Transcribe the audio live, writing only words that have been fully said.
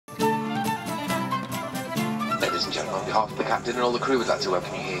Ladies and gentlemen, on behalf of the captain and all the crew, we'd like to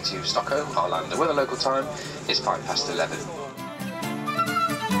welcome you here to Stockholm, Ireland. The weather local time is 11:05.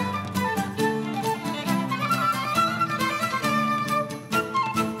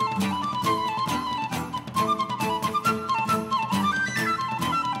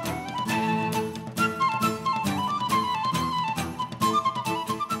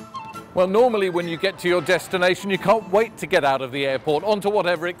 Well, normally when you get to your destination, you can't wait to get out of the airport onto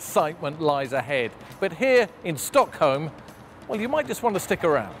whatever excitement lies ahead. But here in Stockholm, well, you might just want to stick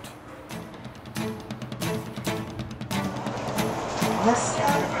around.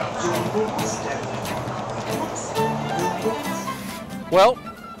 Well,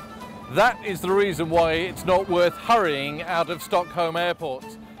 that is the reason why it's not worth hurrying out of Stockholm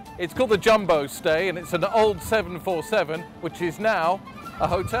Airport. It's called the Jumbo Stay, and it's an old 747, which is now a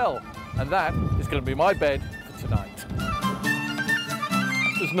hotel. And that is going to be my bed for tonight.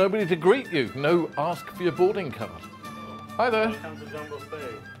 There's nobody to greet you. No ask for your boarding card. Hi there. Welcome to Jumbo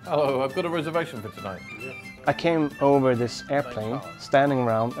Stay. Hello, I've got a reservation for tonight. Yes. I came over this airplane, standing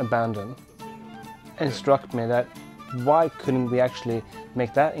around, abandoned, and it struck me that why couldn't we actually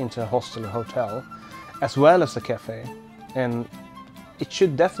make that into a hostel or hotel, as well as a cafe? And it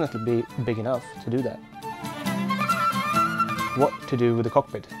should definitely be big enough to do that. What to do with the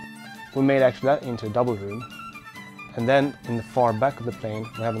cockpit? We made actually that into a double room. And then in the far back of the plane,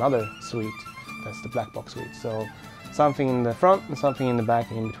 we have another suite. That's the black box suite. So something in the front and something in the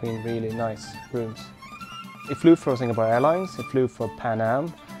back, in between, really nice rooms. It flew for Singapore Airlines, it flew for Pan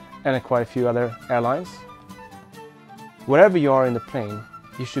Am, and quite a few other airlines. Wherever you are in the plane,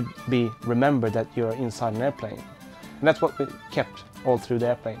 you should remember that you're inside an airplane. And that's what we kept all through the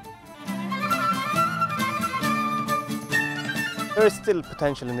airplane. There is still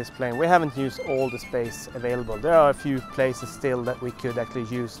potential in this plane. We haven't used all the space available. There are a few places still that we could actually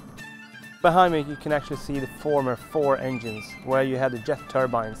use. Behind me you can actually see the former 4 engines where you had the jet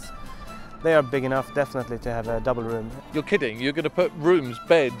turbines. They are big enough definitely to have a double room. You're kidding? You're going to put rooms,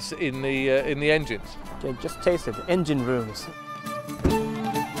 beds in the engines? Okay, just taste it. Engine rooms.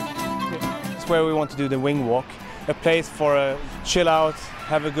 It's where we want to do the wing walk. A place for a chill out,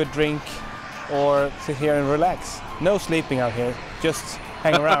 have a good drink, or sit here and relax. No sleeping out here, just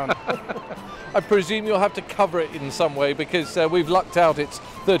hang around. I presume you'll have to cover it in some way because we've lucked out it's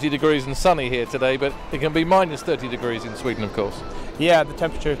 30 degrees and sunny here today, but it can be minus 30 degrees in Sweden, of course. Yeah, the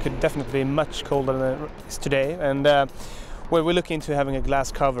temperature could definitely be much colder than it is today, and we're looking into having a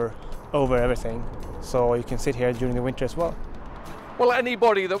glass cover over everything, so you can sit here during the winter as well. Well,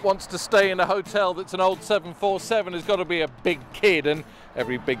 anybody that wants to stay in a hotel that's an old 747 has got to be a big kid, and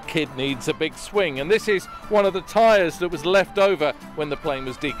every big kid needs a big swing. And this is one of the tyres that was left over when the plane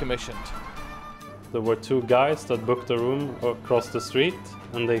was decommissioned. There were 2 guys that booked a room across the street,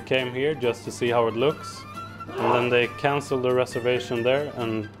 and they came here just to see how it looks. And then they cancelled the reservation there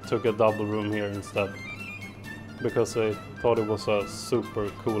and took a double room here instead, because they thought it was a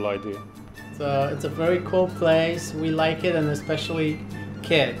super cool idea. It's a very cool place. We like it, and especially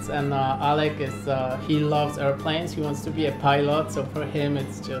kids. And Alec he loves airplanes. He wants to be a pilot. So for him,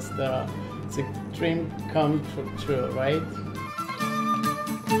 it's just it's a dream come true, right?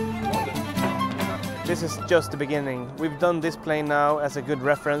 This is just the beginning. We've done this plane now as a good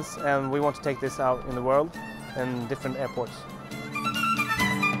reference, and we want to take this out in the world and different airports.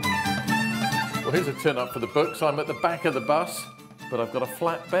 Well, here's a turn up for the books. I'm at the back of the bus, but I've got a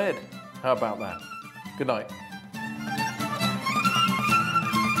flat bed. How about that? Good night.